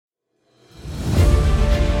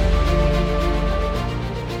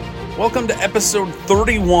Welcome to episode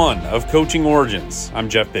 31 of Coaching Origins. I'm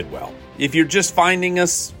Jeff Bidwell. If you're just finding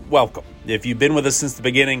us, welcome. If you've been with us since the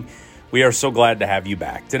beginning, we are so glad to have you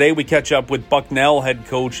back. Today we catch up with Bucknell head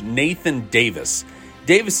coach Nathan Davis.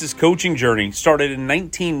 Davis's coaching journey started in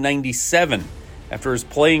 1997 after his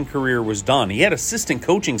playing career was done. He had assistant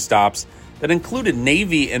coaching stops that included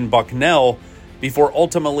Navy and Bucknell before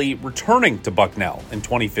ultimately returning to Bucknell in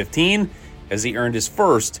 2015 as he earned his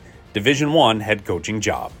first Division I head coaching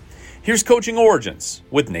job. Here's Coaching Origins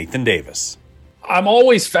with Nathan Davis. I'm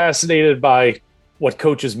always fascinated by what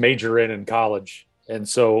coaches major in college. And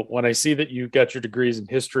so when I see that you got your degrees in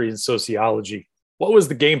history and sociology, what was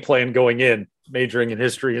the game plan going in majoring in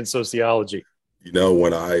history and sociology? You know,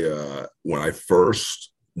 when I first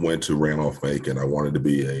went to Randolph-Macon, I wanted to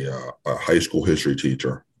be a high school history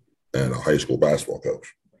teacher and a high school basketball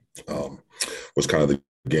coach. Was kind of the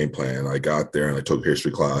game plan. I got there and I took a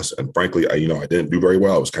history class, and frankly, I didn't do very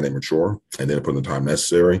well. I was kind of immature and didn't put in the time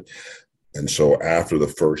necessary. And so after the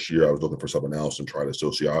first year, I was looking for something else and tried a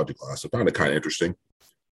sociology class. I found it kind of interesting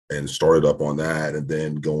and started up on that. And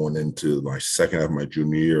then going into my second half of my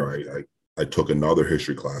junior year, I took another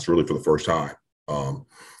history class really for the first time,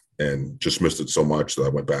 and just missed it so much that I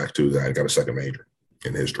went back to that. I got a second major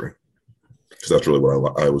in history because that's really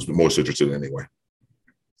what I was most interested in anyway.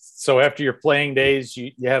 So after your playing days,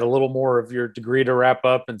 you had a little more of your degree to wrap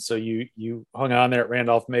up, and so you hung on there at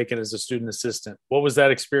Randolph-Macon as a student assistant. What was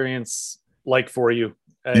that experience like for you?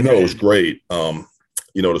 It was great.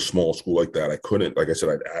 The small school like that, I couldn't, like I said,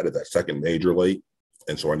 I'd added that second major late,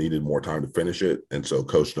 and so I needed more time to finish it. And so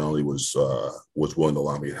Coach Nunley was willing to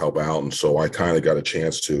allow me to help out, and so I kind of got a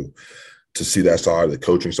chance to see that side of the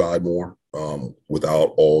coaching side more,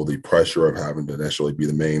 without all the pressure of having to necessarily be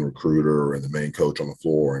the main recruiter and the main coach on the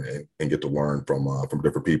floor, and get to learn from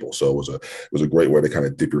different people. So it was a great way to kind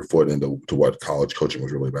of dip your foot into what college coaching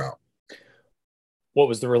was really about. What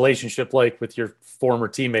was the relationship like with your former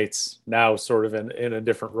teammates now sort of in a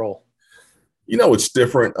different role? It's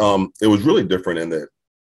different. It was really different in that,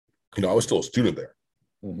 I was still a student there.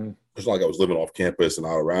 Mm-hmm. It's not like I was living off campus and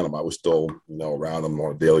out around them. I was still, around them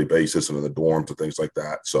on a daily basis and in the dorms and things like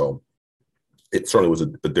that. So it certainly was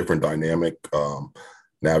a different dynamic,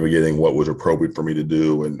 navigating what was appropriate for me to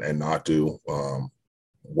do and not do,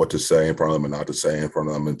 what to say in front of them and not to say in front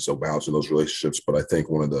of them. And so balancing those relationships. But I think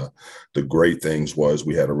one of the great things was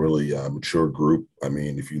we had a really mature group. I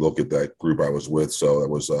mean, if you look at that group I was with, so it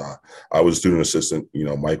was, I was a student assistant,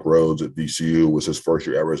 Mike Rhodes at VCU was his first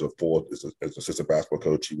year ever as as assistant basketball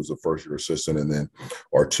coach. He was a first year assistant. And then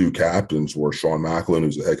our two captains were Sean Macklin,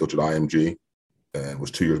 who's the head coach at IMG and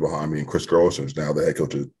was 2 years behind me, and Chris Gross, who's now the head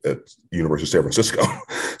coach at University of San Francisco.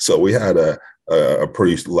 So we had a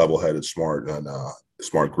pretty level-headed, smart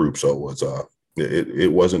group. So it was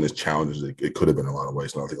it wasn't as challenging as it could have been in a lot of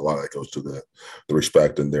ways. And I think a lot of that goes to the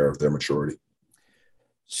respect and their maturity.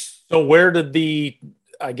 So where did the,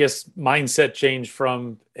 I guess, mindset change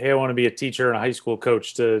from, hey, I want to be a teacher and a high school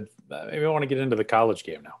coach to maybe I want to get into the college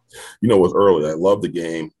game now? It was early. I love the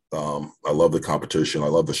game. I love the competition. I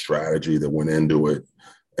love the strategy that went into it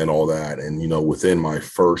and all that. And, within my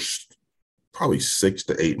first probably 6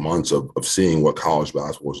 to 8 months of seeing what college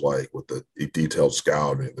basketball was like, with the detailed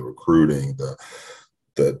scouting, the recruiting, the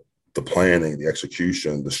planning, the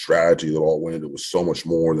execution, the strategy that all went into it was so much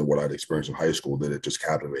more than what I'd experienced in high school that it just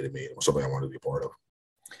captivated me. It was something I wanted to be a part of.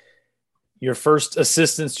 Your first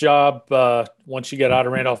assistant's job, once you get out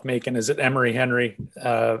of Randolph-Macon, is at Emory Henry,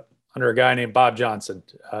 under a guy named Bob Johnson,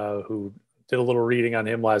 who did a little reading on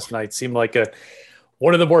him last night. Seemed like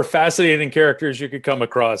one of the more fascinating characters you could come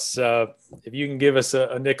across. If you can give us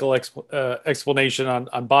a nickel explanation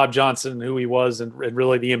on Bob Johnson, who he was, and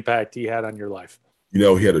really the impact he had on your life. He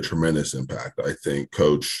had a tremendous impact. I think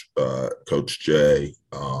Coach Jay,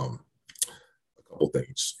 a couple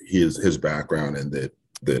things. His background and that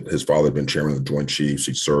his father had been chairman of the Joint Chiefs.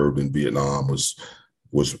 He served in Vietnam, was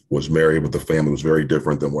married with the family, was very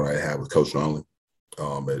different than what I had with Coach Nunley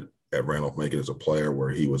at Randolph-Macon as a player,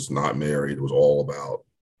 where he was not married. It was all about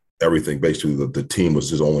everything. Basically, the team was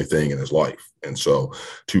his only thing in his life. And so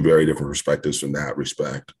two very different perspectives in that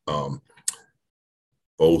respect.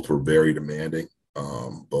 Both were very demanding.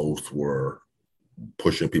 Both were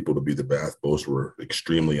pushing people to be the best. Both were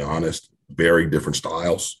extremely honest, very different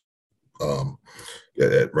styles.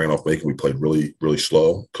 At Randolph-Macon, we played really, really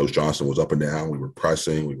slow. Coach Johnson was up and down. We were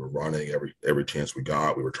pressing. We were running every chance we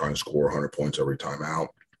got. We were trying to score 100 points every time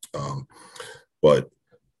out. But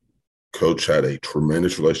Coach had a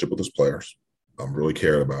tremendous relationship with his players. Really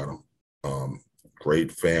cared about them.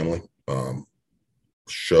 Great family.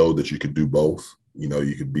 Showed that you could do both.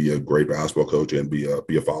 You could be a great basketball coach and be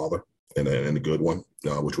a father. and a good one,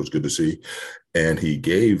 which was good to see. And he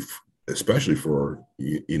gave, especially for,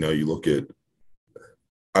 you look at,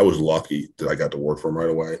 I was lucky that I got to work for him right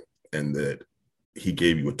away, and that he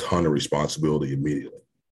gave you a ton of responsibility immediately.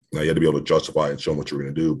 Now you had to be able to justify and show them what you're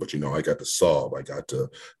going to do, but I got to sub, I got to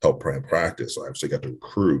help plan practice, I obviously got to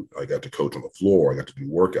recruit, I got to coach on the floor, I got to do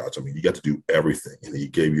workouts. I mean, you got to do everything, and he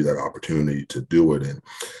gave you that opportunity to do it,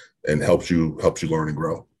 and helps you learn and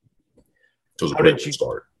grow. So it was a great way to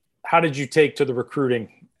start. How did you take to the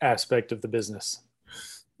recruiting aspect of the business?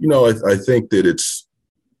 I think that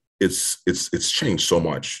it's changed so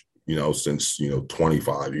much, since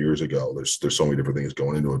 25 years ago. There's so many different things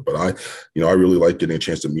going into it, but I really like getting a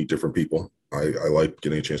chance to meet different people. I like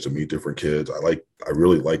getting a chance to meet different kids. I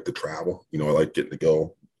really like the travel. I like getting to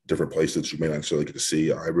go different places you may not necessarily get to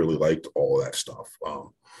see. I really liked all of that stuff.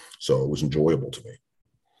 So it was enjoyable to me.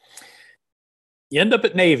 You end up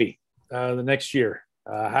at Navy the next year.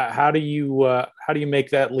 How do you make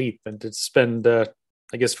that leap and to spend, I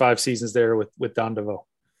guess, 5 seasons there with Don DeVoe?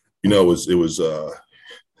 It was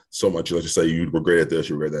so much. Let's just say you were great at this,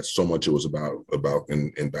 you were great at that. So much it was about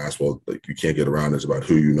in basketball. Like, you can't get around. It's about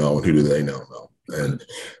who you know and who do they know. And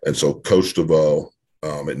so Coach DeVoe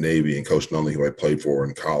at Navy and Coach Nunley, who I played for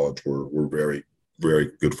in college, were very,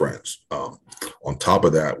 very good friends. On top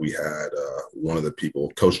of that, we had one of the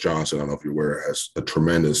people, Coach Johnson, I don't know if you're aware, has a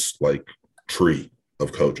tremendous tree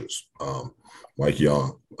of coaches. Mike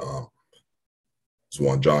Young, there's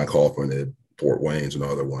one, John Kaufman at Fort Wayne's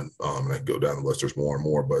another one. And I can go down the list, there's more and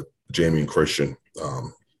more, but Jamie and Christian.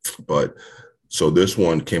 But so this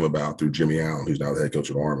one came about through Jimmy Allen, who's now the head coach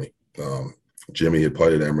of Army. Jimmy had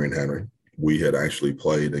played at Emory and Henry. We had actually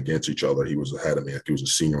played against each other. He was ahead of me. He was a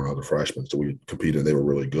senior and I was a freshman. So we competed. They were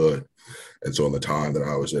really good. And so in the time that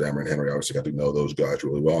I was at Emory and Henry, I obviously got to know those guys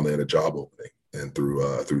really well, and they had a job opening. And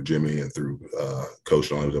through Jimmy and through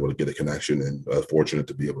Coach, I was able to get a connection, and fortunate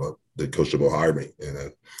to be able to Coach DeVoe hired me. And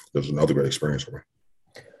it was another great experience for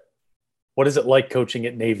me. What is it like coaching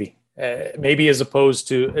at Navy? Maybe as opposed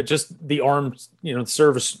to just the armed,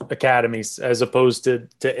 service academies, as opposed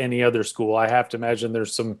to any other school. I have to imagine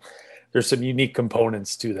there's some unique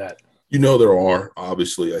components to that. There are.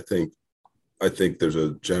 Obviously, I think there's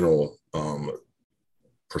a general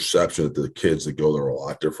perception that the kids that go there are a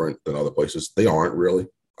lot different than other places. They aren't really.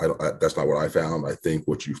 That's not what I found. I think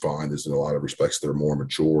what you find is, in a lot of respects, they're more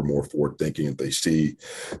mature, more forward thinking, and they see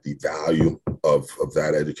the value of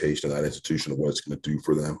that education, that institution, and what it's going to do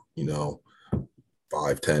for them,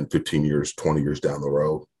 5, 10, 15 years, 20 years down the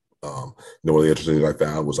road. One of the interesting things I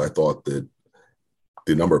found was, I thought that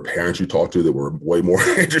the number of parents you talk to that were way more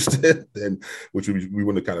interested than, which we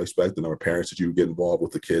wouldn't have kind of expected, the number of parents that you would get involved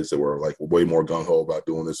with the kids that were way more gung-ho about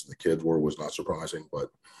doing this than the kids were, was not surprising. But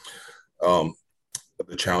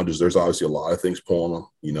the challenges, there's obviously a lot of things pulling them.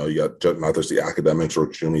 You got not just the academics are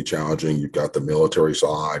extremely challenging. You've got the military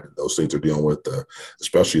side. Those things are dealing with,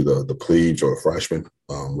 especially the plebes or the freshmen,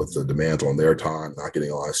 with the demands on their time. Not getting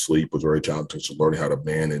a lot of sleep was very challenging. So learning how to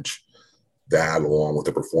manage that, along with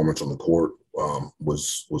the performance on the court,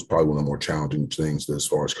 was probably one of the more challenging things as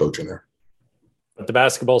far as coaching there. But the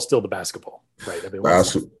basketball is still the basketball, right?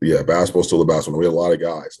 Basketball is still the basketball. We had a lot of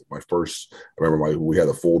guys. We had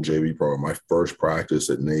a full JV program. My first practice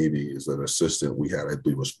at Navy as an assistant, we had, I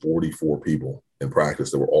believe, was 44 people in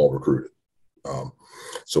practice that were all recruited.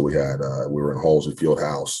 So we were in Halsey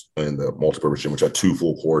Fieldhouse in the multipurpose gym, which had 2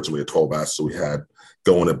 full courts, and we had 12 baskets. So we had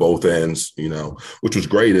going at both ends, which was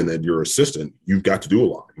great. And then your assistant, you've got to do a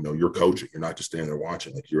lot. You're coaching. You're not just standing there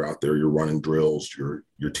watching. You're out there, you're running drills, you're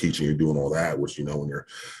teaching, you're doing all that, which, when you're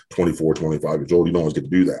 24, 25 years old, you don't always get to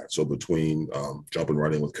do that. So between jumping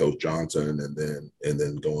right in with Coach Johnson and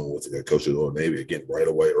then going with the coach of the Navy, again, right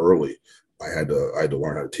away early, I had to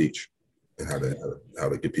learn how to teach and how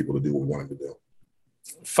to get people to do what we wanted to do.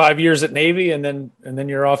 5 years at Navy, and then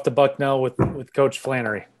you're off to Bucknell with Coach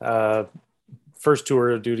Flannery. First tour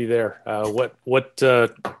of duty there. What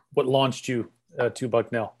launched you to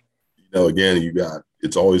Bucknell? Again,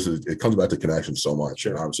 it comes back to connection so much.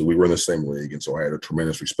 Sure. And obviously we were in the same league, and so I had a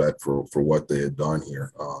tremendous respect for what they had done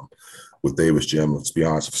here with Davis Gym. Let's be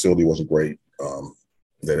honest, the facility wasn't great.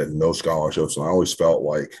 They had no scholarships, and I always felt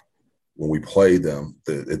like when we played them,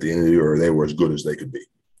 at the end of the year, they were as good as they could be.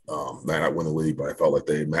 Might not win the league, but I felt like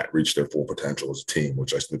they had not reached their full potential as a team,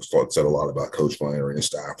 which I thought said a lot about Coach Flannery and his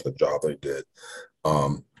staff for the job they did.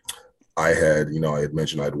 I had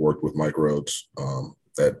mentioned I'd worked with Mike Rhodes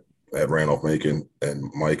at Randolph-Macon,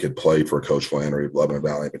 and Mike had played for Coach Flannery at Lebanon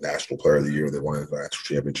Valley, a National Player of the Year. They won a national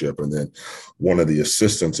championship. And then one of the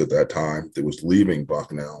assistants at that time that was leaving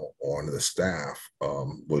Bucknell on the staff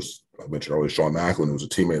was I mentioned earlier, Sean Macklin, who was a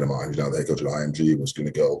teammate of mine, who's now the head coach at IMG, was going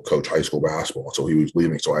to go coach high school basketball. So he was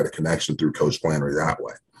leaving. So I had a connection through Coach Flannery that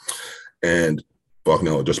way. And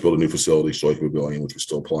Bucknell had just built a new facility, Stoic Pavilion, which was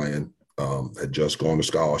still playing. Had just gone to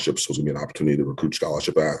scholarships, so it was going to be an opportunity to recruit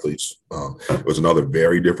scholarship athletes. It was another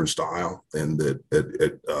very different style. And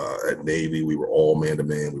at Navy, we were all man to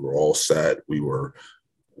man. We were all set. We were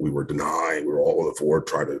denying. We were all over the floor,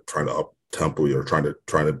 trying to up tempo you, or trying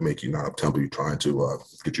to make you not up tempo you, trying to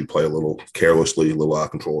get you to play a little carelessly, a little out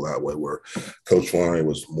of control that way. Where Coach Flannery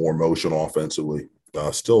was more motion offensively,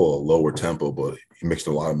 still a lower tempo, but he mixed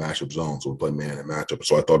in a lot of matchup zones, so we played man and matchup.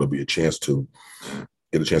 So I thought it'd be a chance to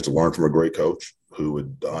learn from a great coach who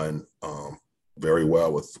had done very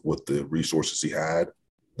well with the resources he had.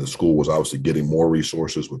 The school was obviously getting more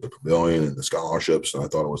resources with the pavilion and the scholarships, and I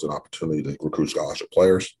thought it was an opportunity to recruit scholarship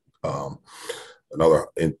players. Another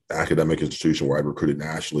academic institution where I'd recruited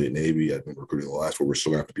nationally at Navy, I'd been recruiting the last, where we're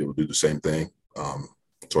still going to have to be able to do the same thing.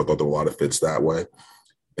 So I thought there were a lot of fits that way.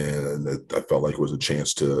 And I felt like it was a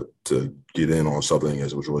chance to get in on something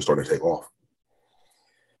as it was really starting to take off.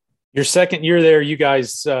 Your second year there, you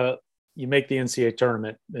guys, you make the NCAA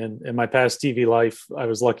tournament. And in my past TV life, I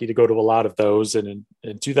was lucky to go to a lot of those. And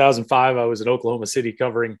in 2005, I was in Oklahoma City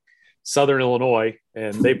covering Southern Illinois,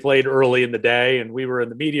 and they played early in the day, and we were in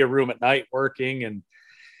the media room at night working. And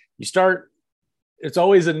it's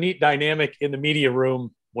always a neat dynamic in the media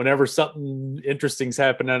room whenever something interesting's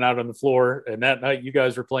happening out on the floor. And that night you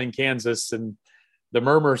guys were playing Kansas, and the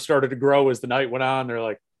murmur started to grow as the night went on. They're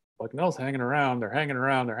like, Bucknell's hanging around. They're hanging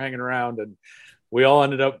around. And we all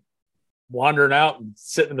ended up wandering out and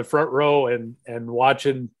sitting in the front row and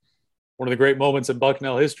watching one of the great moments in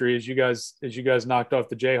Bucknell history as you guys knocked off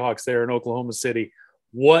the Jayhawks there in Oklahoma City.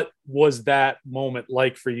 What was that moment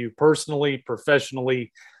like for you personally,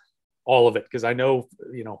 professionally, all of it? Because I know,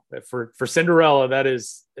 for Cinderella,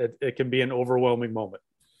 it can be an overwhelming moment.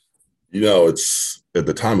 It's at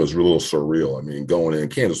the time it was a little surreal. I mean, going in,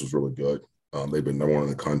 Kansas was really good. They've been number one in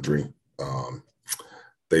the country.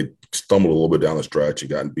 They stumbled a little bit down the stretch and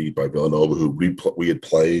gotten beat by Villanova, who we had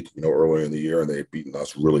played, earlier in the year, and they had beaten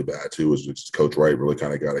us really bad too. It was Coach Wright really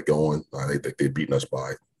kind of got it going. They think they'd beaten us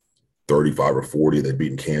by 35 or 40. They'd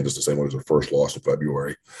beaten Kansas the same way as their first loss in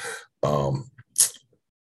February. But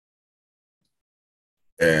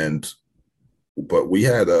we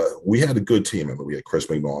had a good team. I mean, we had Chris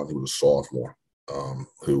McNaughton, who was a sophomore,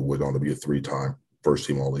 who went on to be a 3-time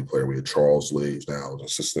first-team All-League player. We had Charles Lee, who's now an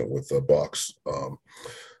assistant with the Bucks,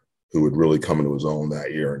 who had really come into his own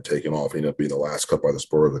that year and taken off. He ended up being the last cut by the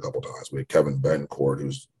Spurs a couple times. We had Kevin Betancourt,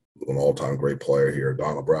 who's an all-time great player here.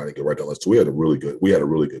 Donald Brown, he go right down the list. So we had a really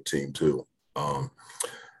good team too, and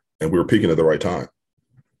we were peaking at the right time.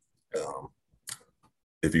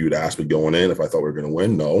 If you had asked me going in if I thought we were going to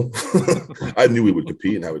win, no. I knew we would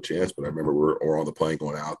compete and have a chance, but I remember we're on the plane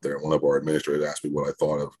going out there, and one of our administrators asked me what I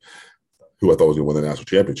thought of who I thought was going to win the national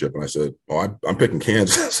championship. And I said, I'm picking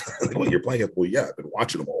Kansas. Well, you're playing it. Well, yeah, I've been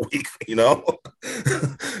watching them all week, I've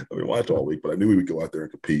been watching all week, but I knew we would go out there and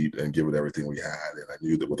compete and give it everything we had. And I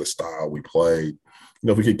knew that with the style we played,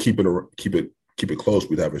 if we could keep it close,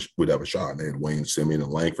 we'd have a shot. And they had Wayne Simeon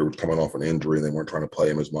and Langford was coming off an injury, and they weren't trying to play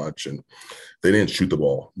him as much. And they didn't shoot the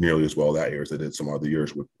ball nearly as well that year as they did some other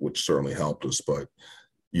years, which certainly helped us. But,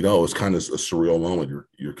 it's kind of a surreal moment.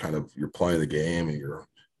 You're playing the game, and you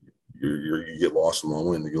get lost in the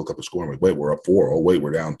moment, and you look up the score and like, wait, we're up 4. Oh, wait, we're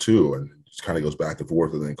down 2. And it kind of goes back and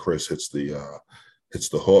forth. And then Chris hits the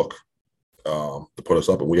hook to put us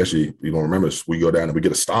up. And we actually, you don't remember this, we go down and we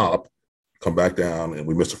get a stop, come back down, and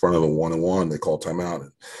we miss the front of the 1-and-1. They call timeout,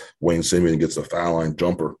 and Wayne Simeon gets a foul line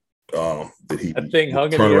jumper that thing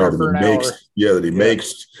hung in the air for an hour. Yeah, that he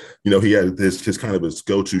makes. He had his kind of his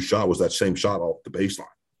go-to shot was that same shot off the baseline.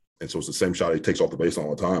 And so it's the same shot he takes off the baseline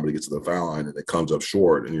all the time, but he gets to the foul line and it comes up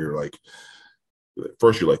short. And you're like,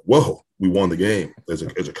 first you're like, whoa, we won the game as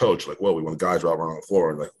a coach. Like, whoa, we won. The guys are out on the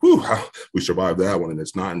floor. And like, whew, we survived that one. And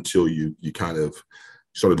it's not until you kind of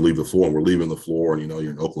started to leave the floor, and we're leaving the floor, and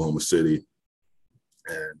you're in Oklahoma City,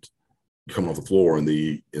 and you come off the floor, and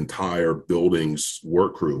the entire building's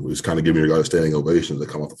work crew is kind of giving your guys standing ovations. They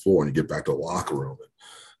come off the floor, and you get back to the locker room.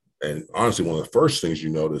 And honestly, one of the first things you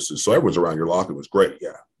notice is, so everyone's around your locker room is great.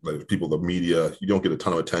 Yeah. Like people, the media, you don't get a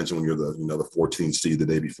ton of attention when you're the 14th seed the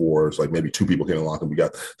day before. It's like maybe 2 people came in the locker room. We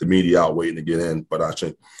got the media out waiting to get in. But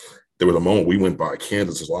actually, there was a moment we went by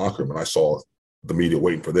Kansas's locker room, and I saw the media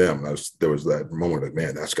waiting for them. And there was that moment like,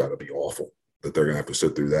 man, that's got to be awful that they're going to have to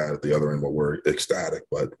sit through that at the other end, but we're ecstatic.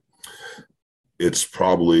 But it's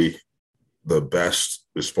probably the best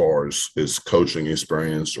as far as coaching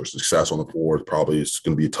experience or success on the floor. Probably it's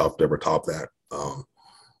going to be tough to ever top that. It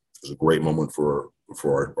was a great moment for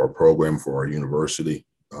for our program, for our university.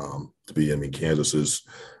 To be, I mean, Kansas is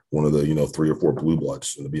one of the 3 or 4 blue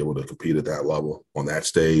bloods, and to be able to compete at that level on that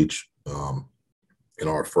stage in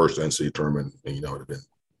our first NCAA tournament, and it had been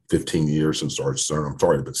 15 years since our CERN. I'm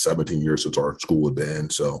sorry, it had been 17 years since our school had been.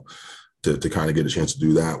 So to kind of get a chance to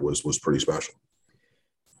do that was pretty special.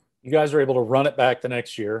 You guys were able to run it back the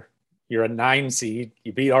next year. You're a 9 seed.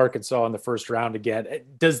 You beat Arkansas in the first round again.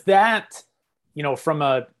 Does that, from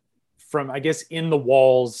I guess in the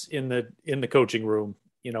walls in the coaching room,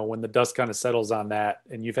 when the dust kind of settles on that,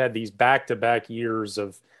 and you've had these back-to-back years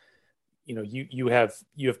of, you have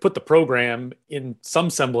put the program in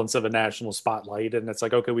some semblance of a national spotlight, and it's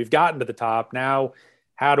like, okay, we've gotten to the top. Now,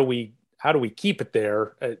 how do we keep it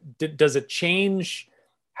there? Does it change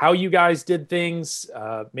how you guys did things?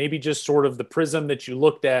 Maybe just sort of the prism that you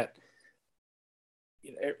looked at.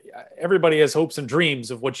 Everybody has hopes and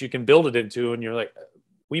dreams of what you can build it into, and you're like,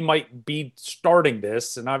 we might be starting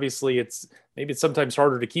this, and obviously it's sometimes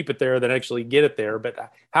harder to keep it there than actually get it there.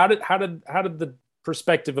 But how did the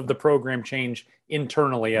perspective of the program change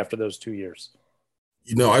internally after those 2 years?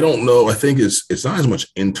 I don't know. I think it's not as much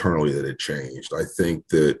internally that it changed. I think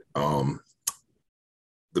that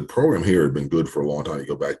the program here had been good for a long time. You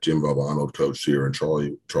go back, Jim Valvano coached here, and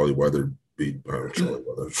Charlie Weatherby's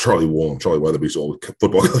old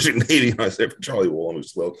football coach in Haiti. I say for Charlie Woolham,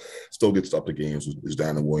 who still gets up to games, is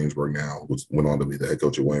down in Williamsburg now, went on to be the head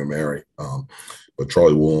coach at William & Mary. But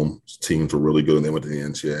Charlie Woolham's teams were really good, and they went to the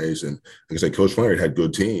NCAAs. And like I said, Coach Flannery had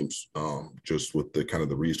good teams, just with the kind of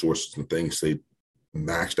the resources and things. They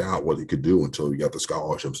maxed out what he could do until he got the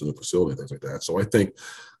scholarships and the facility and things like that. So I think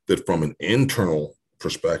that from an internal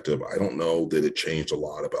perspective, I don't know that it changed a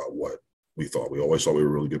lot about what we thought. We always thought we were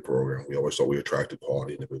a really good program. We always thought we attracted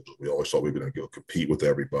quality individuals. We always thought we were going to go compete with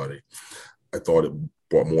everybody. I thought it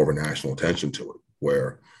brought more of a national attention to it,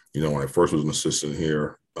 where, when I first was an assistant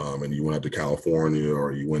here, and you went out to California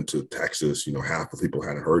or you went to Texas, half the people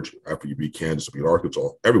hadn't heard you. After you beat Kansas or beat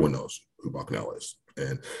Arkansas, everyone knows who Bucknell is.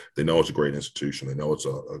 And they know it's a great institution. They know it's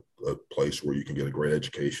a place where you can get a great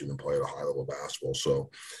education and play at a high level of basketball. So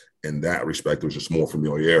in that respect, there's just more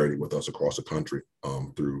familiarity with us across the country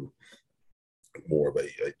through more of a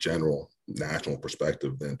general national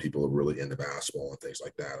perspective than people are really into basketball and things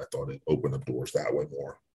like that. I thought it opened up doors that way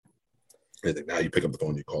more. And then now you pick up the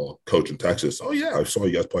phone, you call a coach in Texas. Oh yeah, I saw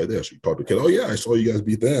you guys play this. You talk to a kid. Oh yeah, I saw you guys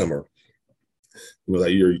beat them. Or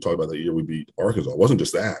that year you talk about that year we beat Arkansas. It wasn't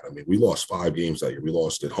just that. I mean, we lost 5 games that year. We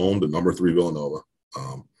lost at home to number 3 Villanova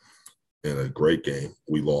in a great game.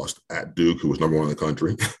 We lost at Duke, who was number 1 in the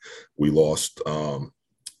country. We lost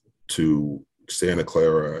to Santa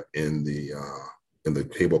Clara in the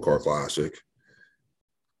Cable Car Classic.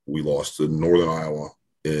 We lost to Northern Iowa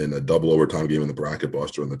in a double overtime game in the bracket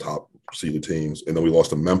buster in the top seeded teams, and then we lost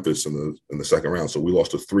to Memphis in the second round. So we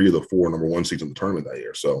lost to 3 of the 4 number 1 seeds in the tournament that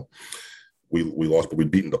year. So we lost, but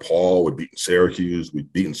we'd beaten DePaul, we'd beaten Syracuse,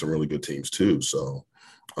 we'd beaten some really good teams too. So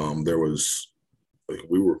there was,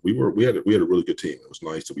 we had a really good team. It was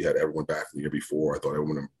nice that we had everyone back from the year before. I thought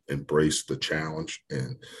everyone embraced the challenge,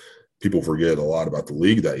 and people forget a lot about the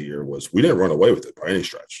league that year was we didn't run away with it by any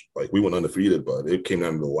stretch. Like, we went undefeated, but it came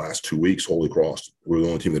down to the last 2 weeks. Holy Cross, we were the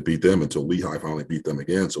only team that beat them until Lehigh finally beat them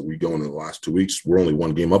again. So we go into the last 2 weeks, we're only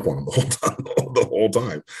 1 game up on them the whole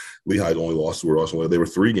time. Lehigh's only lost to us. They were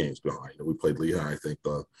 3 games behind. We played Lehigh, I think,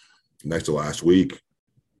 the next to last week.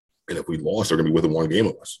 And if we lost, they're going to be within 1 game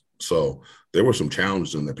of us. So there were some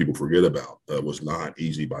challenges in that people forget about. That was not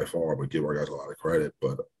easy by far, but give our guys a lot of credit.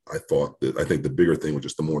 But I think the bigger thing was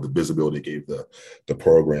just the more the visibility it gave the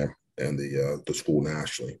program and the school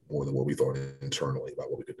nationally, more than what we thought internally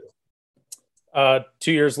about what we could do.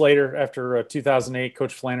 2 years later, after 2008,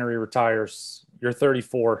 Coach Flannery retires. You're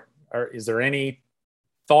 34. Is there any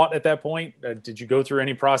thought at that point? Did you go through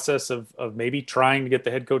any process of maybe trying to get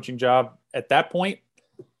the head coaching job at that point?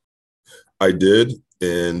 I did,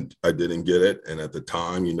 and I didn't get it. And at the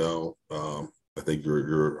time, I think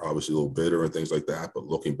you're obviously a little bitter and things like that. But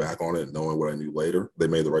looking back on it, knowing what I knew later, they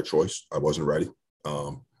made the right choice. I wasn't ready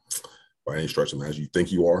by any stretch of the imagination. You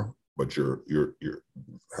think you are, but you're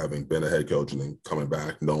having been a head coach and then coming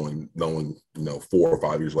back, knowing 4 or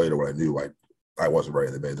 5 years later what I knew, I wasn't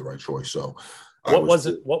ready. They made the right choice. So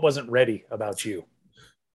what wasn't ready about you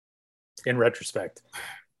in retrospect?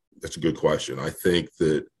 That's a good question. I think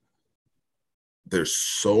that there's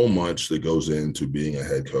so much that goes into being a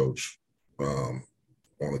head coach on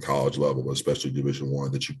the college level, especially Division I,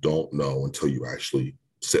 that you don't know until you actually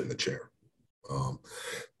sit in the chair.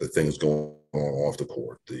 The things going on off the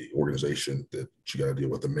court, the organization that you got to deal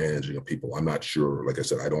with, the managing of people. I'm not sure. Like I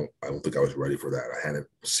said, I don't think I was ready for that. I hadn't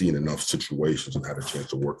seen enough situations and had a chance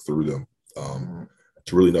to work through them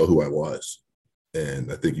to really know who I was.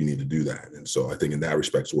 And I think you need to do that. And so I think in that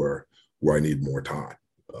respect where I need more time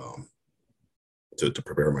to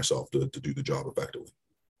prepare myself to do the job effectively.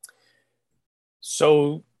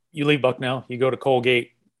 So you leave Bucknell, you go to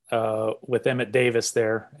Colgate with Emmett Davis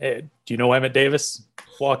there. Do you know Emmett Davis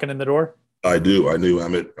walking in the door? I do. I knew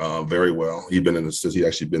Emmett very well. He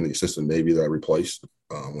actually been the assistant Navy that I replaced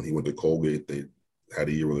when he went to Colgate. They had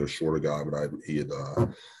a year where they were short a guy, but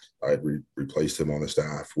I had replaced him on the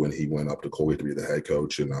staff when he went up to Colgate to be the head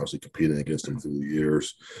coach, and obviously competing against him through the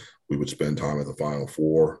years. We would spend time at the Final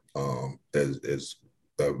Four as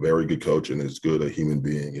a very good coach and as good a human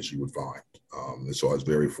being as you would find. And so I was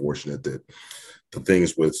very fortunate that the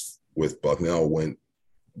things with Bucknell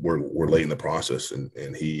were late in the process,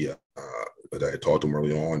 and he but I talked to him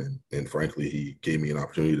early on, and frankly, he gave me an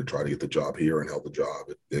opportunity to try to get the job here and held the job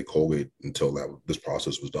at Colgate until this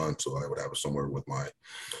process was done. So I would have somewhere with my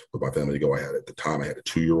family to go. At the time, I had a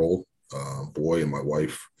 2-year-old boy, and my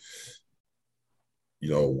wife,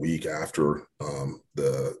 a week after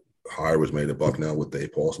the hire was made at Bucknell with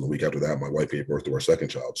Dave Paulson, the week after that, my wife gave birth to our second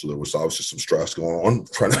child. So there was obviously some stress going on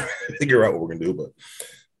trying to figure out what we're going to do,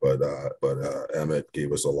 But Emmett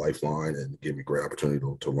gave us a lifeline and gave me a great opportunity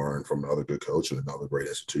to learn from another good coach and another great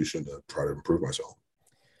institution to try to improve myself.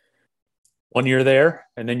 1 year there,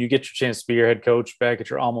 and then you get your chance to be your head coach back at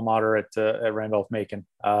your alma mater at Randolph-Macon.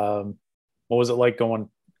 What was it like going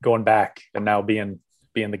back and now being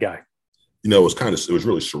the guy? It was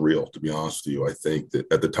really surreal, to be honest with you. I think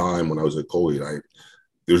that at the time when I was at Colgate,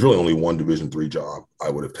 there was really only one Division III job I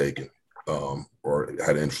would have taken. Or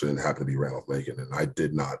had an interest in, happened to be Randolph-Macon. And I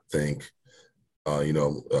did not think,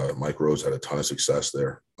 Mike Rose had a ton of success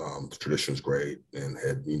there. The tradition is great and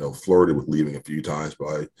had, flirted with leaving a few times, but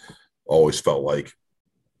I always felt like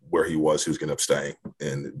where he was going to end up staying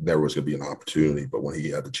and never was going to be an opportunity. But when he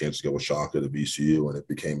had the chance to go with Shaka to VCU and it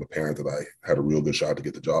became apparent that I had a real good shot to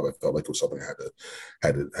get the job, I felt like it was something I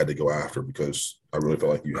had to go after because I really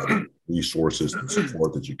felt like you had resources and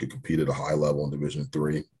support that you could compete at a high level in Division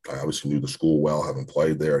III. I obviously knew the school well, having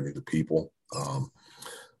played there. I knew the people.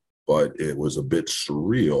 But it was a bit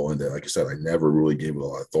surreal. And then, like I said, I never really gave it a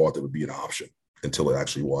lot of thought that would be an option until it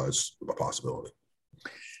actually was a possibility.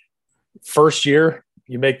 First year,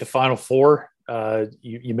 you make the Final Four.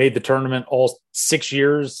 You made the tournament all 6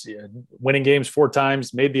 years, winning games 4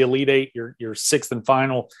 times, made the Elite Eight, your sixth and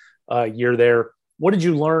final year there. What did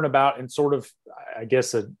you learn about, and sort of, I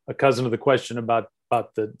guess, a cousin of the question about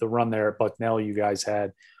the run there at Bucknell you guys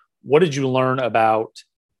had? What did you learn about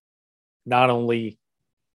not only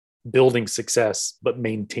building success, but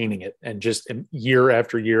maintaining it and just year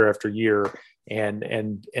after year after year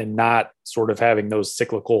and not sort of having those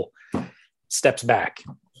cyclical steps back?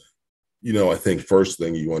 I think first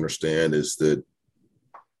thing you understand is that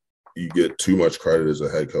you get too much credit as a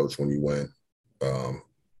head coach when you win.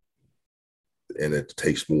 And it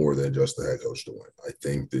takes more than just the head coach to win. I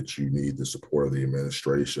think that you need the support of the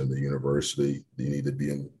administration, the university. You need to be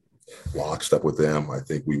in lockstep with them. I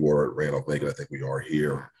think we were at Randolph-Macon. I think we are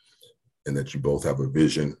here. And that you both have a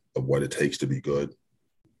vision of what it takes to be good,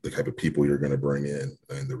 the type of people you're going to bring in,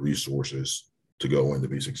 and the resources to go in to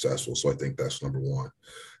be successful. So I think that's number one.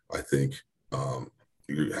 I think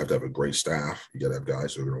you have to have a great staff. You got to have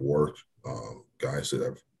guys that are going to work, guys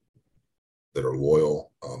that are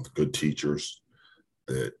loyal, good teachers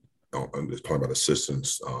that I'm just talking about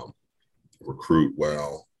assistants, recruit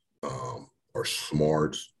well, are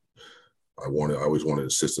smart. I always wanted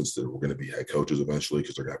assistants that were going to be head coaches eventually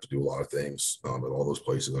because they're going to have to do a lot of things at all those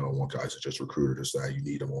places. I don't want guys that just recruit or just that. You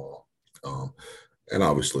need them all. And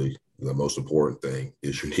obviously, the most important thing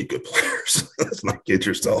is you need good players. Let's not kid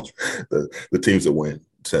yourself. The teams that win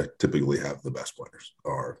typically have the best players,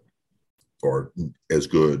 are as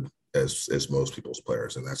good as most people's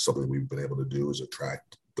players. And that's something we've been able to do, is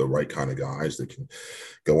attract the right kind of guys that can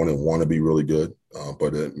go in and want to be really good,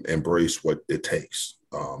 but embrace what it takes.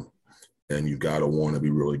 And you've got to want to be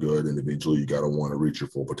really good individually. You got to want to reach your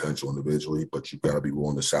full potential individually, but you've got to be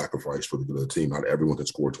willing to sacrifice for the good of the team. Not everyone can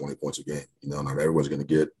score 20 points a game. Not everyone's going to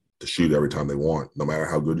get to shoot every time they want, no matter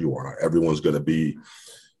how good you are. Not everyone's going to be,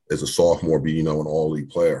 as a sophomore, be, an all-league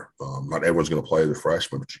player. Not everyone's going to play as a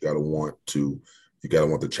freshman, but you got to want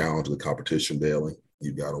the challenge of the competition daily.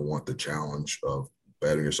 You got to want the challenge of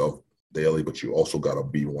bettering yourself daily, but you also got to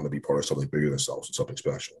want to be part of something bigger than yourself and something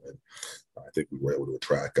special. And I think we were able to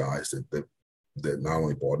attract guys that not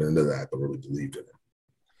only bought into that, but really believed in it.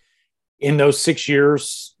 In those 6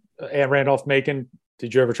 years at Randolph-Macon,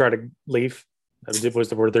 did you ever try to leave?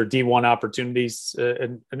 Were there D1 opportunities?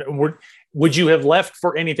 And would you have left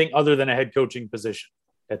for anything other than a head coaching position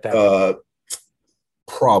at that point?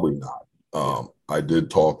 Probably not. I did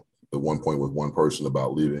talk at one point with one person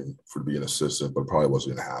about leaving to be an assistant, but it probably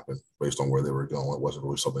wasn't going to happen based on where they were going. It wasn't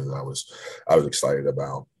really something that I was excited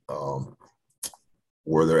about.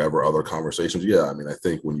 Were there ever other conversations? Yeah. I mean, I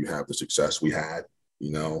think when you have the success we had,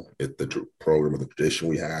 at the program or the tradition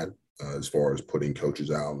we had, as far as putting coaches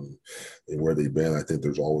out and where they've been, I think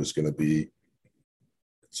there's always going to be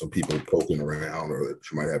some people poking around or that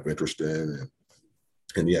you might have interest in.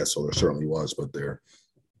 And yes, so there certainly was, but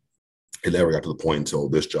it never got to the point until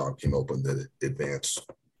this job came open that it advanced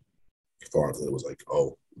far enough that it was like,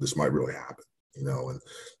 oh, this might really happen, and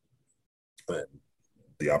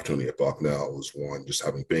the opportunity at Bucknell was one, just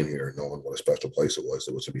having been here and knowing what a special place it was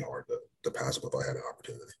going to be hard to pass up if I had an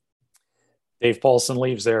opportunity. Dave Paulson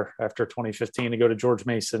leaves there after 2015 to go to George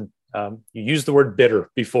Mason. You used the word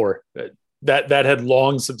bitter before. That had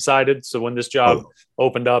long subsided. So when this job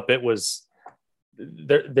opened up, it was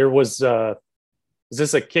there was is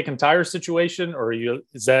this a kick and tire situation, or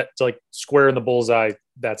is that like square in the bullseye?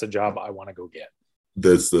 That's a job I want to go get.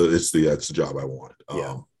 That's the job I want.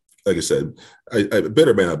 Yeah. Like I said,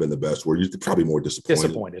 bitter may not have been the best word. You're probably more disappointed.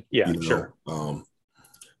 Disappointed. Yeah, sure.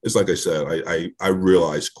 It's like I said, I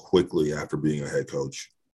realized quickly after being a head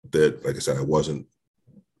coach that, like I said, I wasn't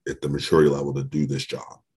at the maturity level to do this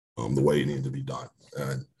job the way it needed to be done.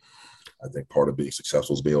 And I think part of being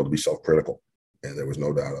successful is being able to be self-critical. And there was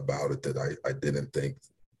no doubt about it that I didn't think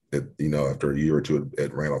that, after a year or two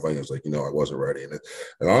at Randolph, I was like, I wasn't ready. And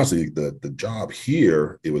honestly, the job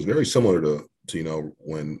here, it was very similar to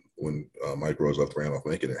when Mike Rose left Randolph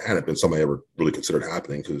Macon. It hadn't been something I ever really considered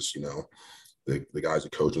happening because, the guys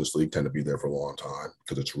that coach in this league tend to be there for a long time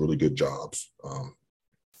because it's really good jobs.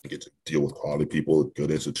 You get to deal with quality people at good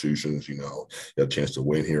institutions. You had a chance to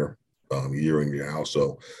win here year in, year out.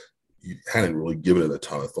 So you hadn't really given it a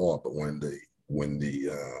ton of thought. But when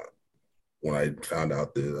I found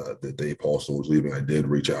out that Dave Paulson was leaving, I did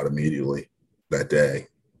reach out immediately that day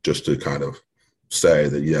just to kind of say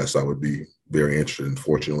that, yes, I would be very interested. And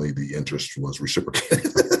fortunately, the interest was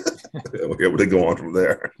reciprocated. We were able to go on from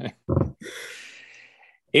there.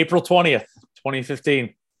 April 20th,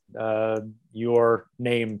 2015, you are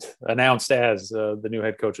announced as the new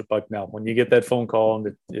head coach at Bucknell. When you get that phone call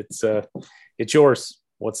and it's yours,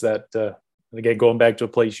 what's that? And again, going back to a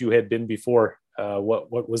place you had been before,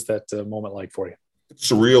 what was that moment like for you? It's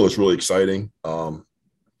surreal. It's really exciting. I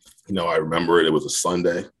remember it. It was a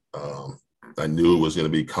Sunday. I knew it was going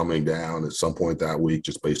to be coming down at some point that week,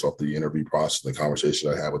 just based off the interview process and the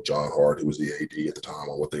conversation I had with John Hart, who was the AD at the time,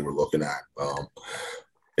 on what they were looking at.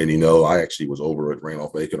 I actually was over at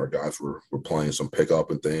Randolph Macon. Our guys were playing some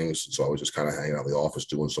pickup and things. So I was just kind of hanging out in the office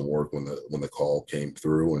doing some work when the call came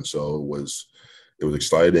through. And so it was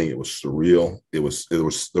exciting. It was surreal. There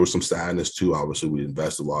was some sadness too. Obviously, we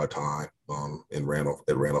invested a lot of time at Randolph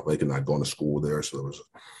Macon. I'd gone to school there, so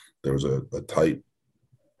there was a tightness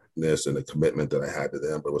and a commitment that I had to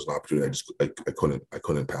them. But it was an opportunity I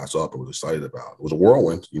couldn't pass up. I was excited about. It was a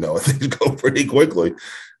whirlwind. Things go pretty quickly.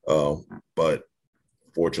 But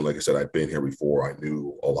fortunately, like I said, I'd been here before. I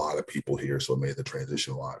knew a lot of people here, so it made the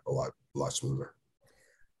transition a lot smoother.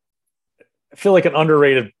 I feel like an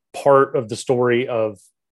underrated part of the story of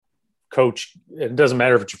coach, it doesn't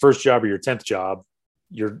matter if it's your first job or your 10th job,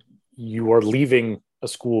 you are leaving a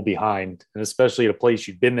school behind, and especially at a place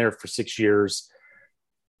you've been there for 6 years.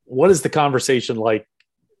 What is the conversation like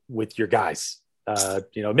with your guys?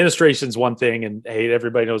 Administration's one thing, and hey,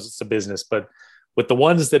 everybody knows it's a business, but with the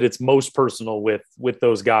ones that it's most personal with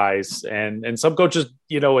those guys, and some coaches,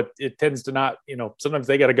 it tends to not, sometimes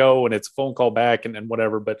they got to go and it's a phone call back and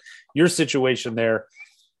whatever, but your situation there,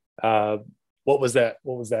 what was that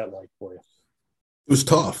like for you? It was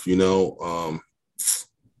tough. We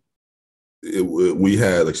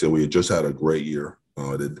had, like I said, we had just had a great year.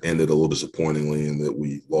 It ended a little disappointingly in that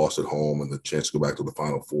we lost at home and the chance to go back to the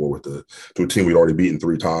Final Four to a team we'd already beaten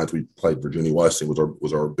 3 times. We played Virginia Wesleyan,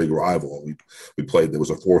 was our big rival. And we played. There was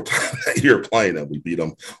a 4th time that year playing them. We beat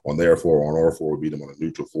them on their floor, on our floor. We beat them on a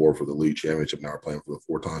neutral floor for the league championship. Now we're playing for the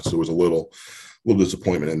 4th time. So there was a little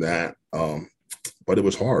disappointment in that. But it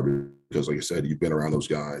was hard because, like I said, you've been around those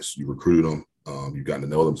guys. You recruited them. You've gotten to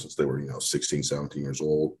know them since they were 16, 17 years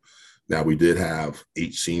old. Now, we did have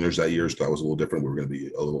 8 seniors that year, so that was a little different. We were going to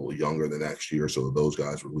be a little younger the next year, so those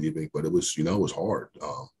guys were leaving. But it was, it was hard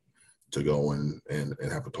to go and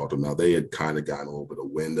have to talk to them. Now, they had kind of gotten a little bit of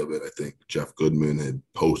wind of it. I think Jeff Goodman had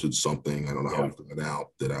posted something. I don't know how he found it out,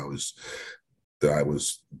 that I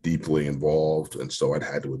was deeply involved, and so I'd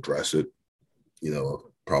had to address it,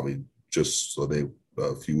 probably just so they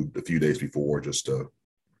a few days before, just to.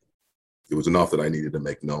 It was enough that I needed to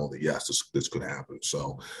make known that, yes, this could happen.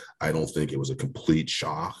 So I don't think it was a complete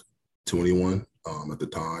shock to anyone at the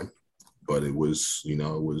time, but it was,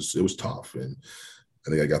 it was tough. And I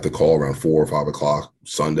think I got the call around 4 or 5 o'clock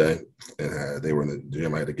Sunday, and they were in the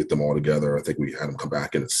gym. I had to get them all together. I think we had them come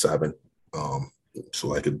back in at 7,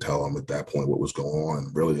 so I could tell them at that point what was going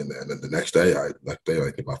on. Really, and then the next day, I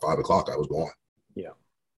think by 5 o'clock, I was gone. Yeah.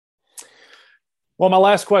 Well, my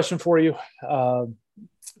last question for you,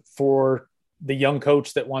 for the young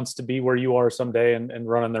coach that wants to be where you are someday and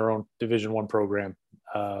running their own Division I program.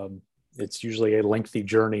 It's usually a lengthy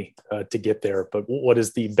journey to get there, but what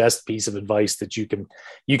is the best piece of advice that you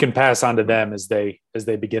can pass on to them as they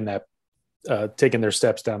begin that taking their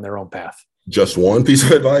steps down their own path? Just one piece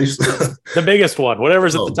of advice? The biggest one,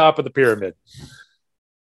 whatever's at the top of the pyramid.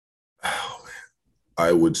 Oh, man.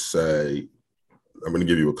 I would say, I'm going to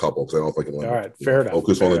give you a couple because I don't think I'm going to. All right, fair enough.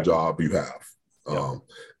 Focus on the job you have.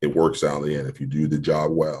 It works out in the end. If you do the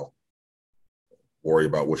job well, worry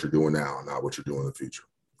about what you're doing now, not what you're doing in the future.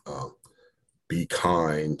 Be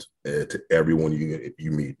kind to everyone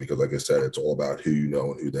you meet, because like I said, it's all about who you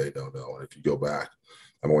know and who they don't know. And if you go back,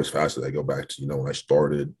 I'm always fascinated. I go back to, when I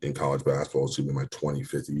started in college basketball, it's even my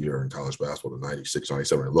 25th year in college basketball, in 96,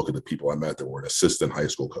 97. I look at the people I met that were an assistant high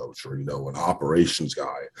school coach or, an operations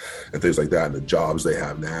guy and things like that, and the jobs they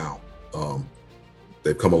have now.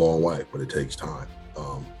 They've come a long way, but it takes time.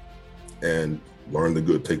 And learn the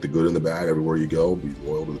good, take the good and the bad everywhere you go. Be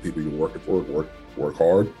loyal to the people you're working for. Work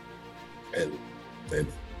hard, and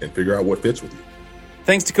figure out what fits with you.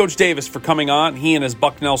 Thanks to Coach Davis for coming on. He and his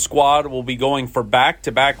Bucknell squad will be going for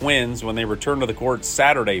back-to-back wins when they return to the court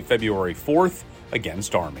Saturday, February 4th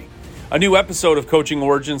against Army. A new episode of Coaching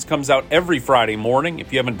Origins comes out every Friday morning.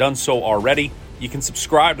 If you haven't done so already, you can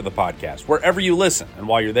subscribe to the podcast wherever you listen. And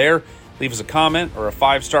while you're there, leave us a comment or a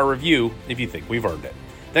 5-star review if you think we've earned it.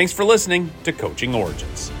 Thanks for listening to Coaching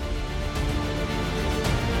Origins.